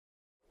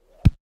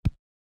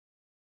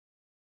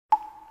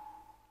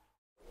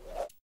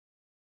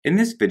In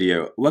this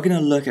video, we're going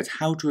to look at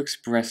how to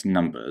express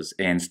numbers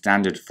in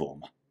standard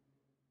form.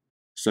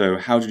 So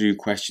how to do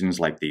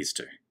questions like these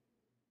two.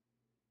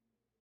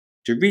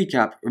 To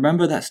recap,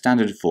 remember that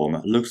standard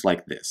form looks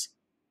like this,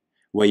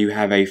 where you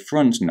have a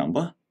front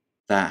number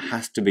that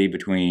has to be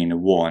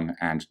between 1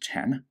 and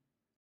 10,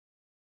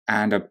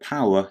 and a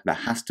power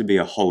that has to be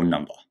a whole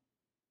number.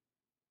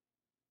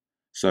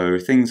 So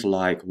things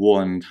like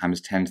 1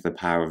 times 10 to the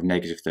power of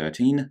negative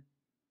 13,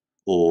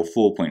 or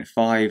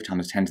 4.5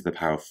 times 10 to the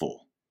power of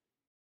 4.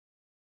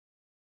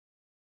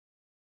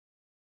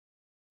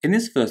 In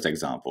this first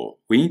example,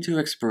 we need to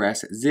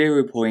express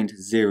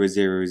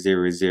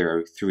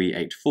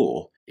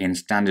 0.0000384 in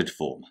standard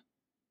form.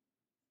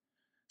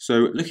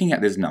 So looking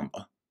at this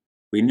number,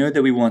 we know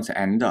that we want to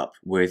end up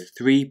with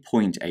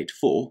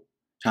 3.84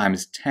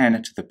 times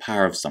 10 to the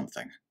power of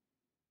something.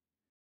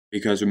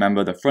 Because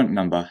remember, the front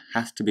number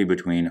has to be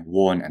between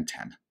 1 and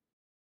 10.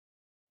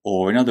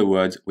 Or in other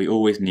words, we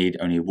always need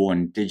only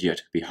one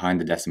digit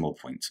behind the decimal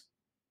point.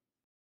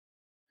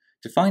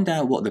 To find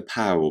out what the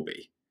power will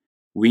be,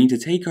 we need to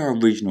take our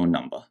original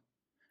number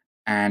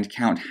and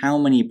count how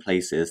many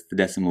places the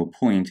decimal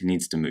point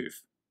needs to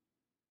move,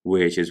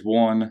 which is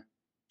 1,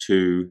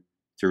 2,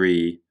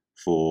 3,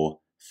 4,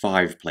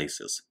 5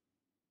 places.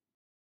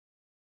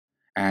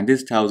 And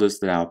this tells us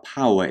that our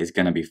power is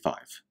going to be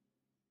 5.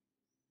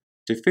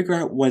 To figure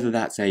out whether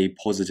that's a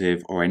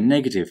positive or a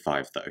negative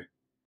 5 though,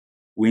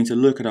 we need to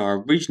look at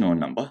our original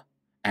number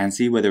and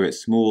see whether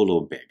it's small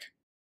or big.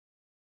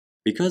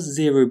 Because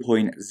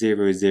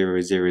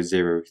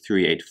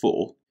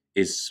 0.0000384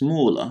 is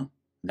smaller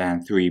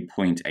than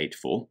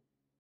 3.84,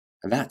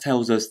 that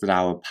tells us that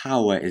our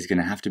power is going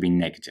to have to be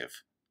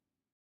negative,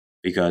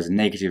 because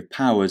negative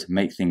powers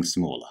make things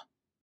smaller.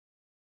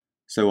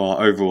 So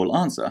our overall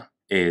answer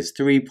is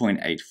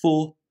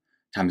 3.84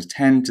 times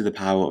 10 to the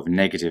power of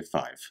negative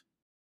 5.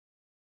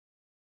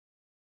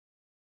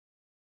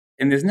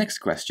 In this next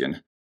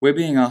question, we're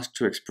being asked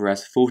to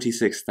express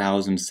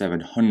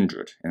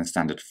 46,700 in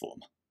standard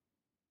form.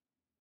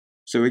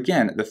 So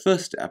again, the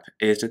first step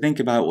is to think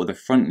about what the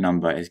front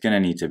number is going to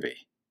need to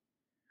be,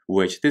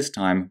 which this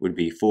time would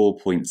be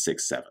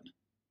 4.67.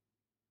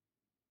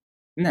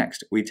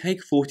 Next, we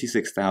take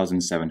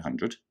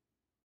 46,700,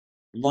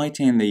 write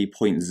in the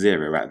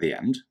 0.0 at the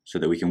end so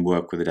that we can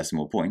work with the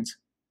decimal point,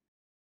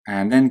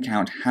 and then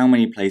count how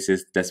many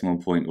places the decimal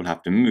point will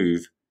have to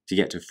move to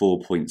get to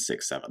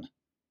 4.67.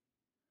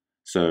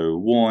 So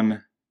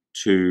 1,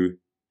 2,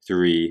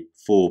 3,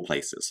 4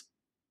 places.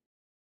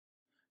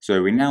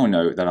 So we now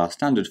know that our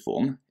standard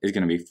form is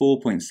going to be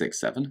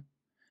 4.67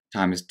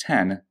 times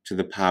 10 to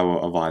the power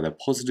of either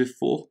positive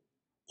 4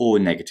 or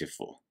negative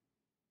 4.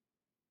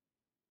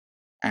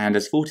 And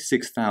as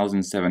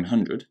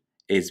 46,700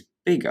 is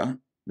bigger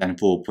than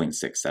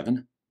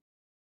 4.67,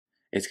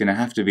 it's going to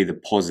have to be the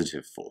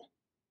positive 4.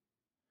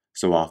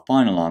 So our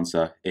final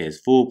answer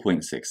is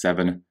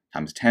 4.67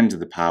 times 10 to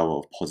the power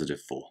of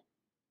positive 4.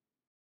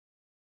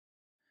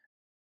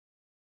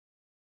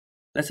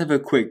 Let's have a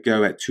quick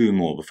go at two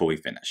more before we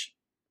finish.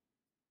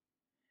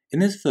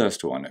 In this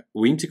first one,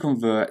 we need to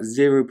convert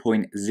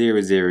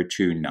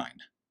 0.0029.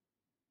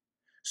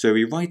 So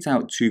we write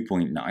out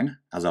 2.9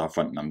 as our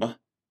front number,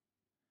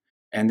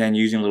 and then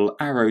using little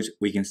arrows,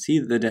 we can see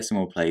that the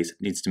decimal place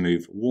needs to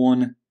move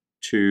 1,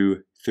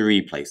 2,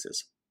 3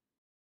 places.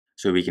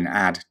 So we can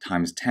add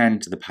times 10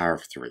 to the power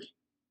of 3.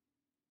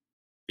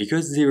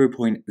 Because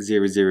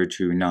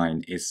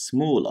 0.0029 is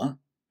smaller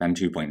than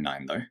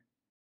 2.9 though,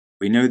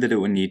 we know that it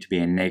will need to be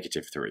a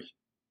negative 3.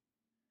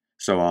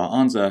 So our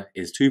answer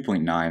is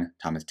 2.9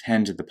 times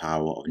 10 to the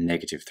power of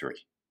negative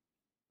 3.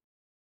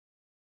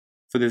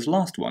 For this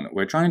last one,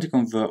 we're trying to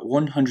convert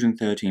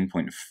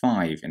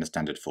 113.5 in a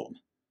standard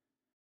form.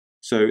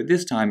 So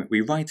this time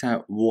we write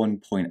out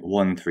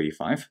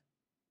 1.135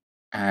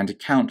 and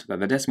count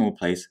that the decimal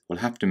place will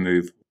have to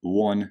move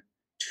 2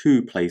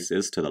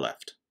 places to the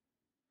left.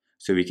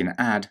 So we can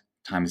add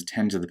times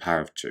 10 to the power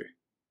of 2.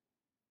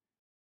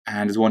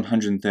 And as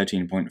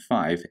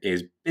 113.5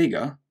 is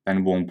bigger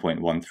than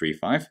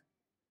 1.135,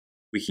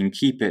 we can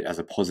keep it as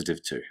a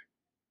positive 2.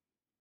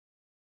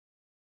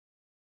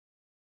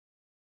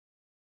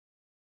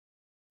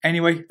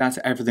 Anyway, that's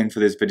everything for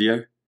this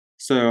video,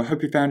 so I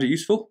hope you found it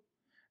useful,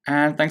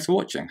 and thanks for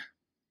watching.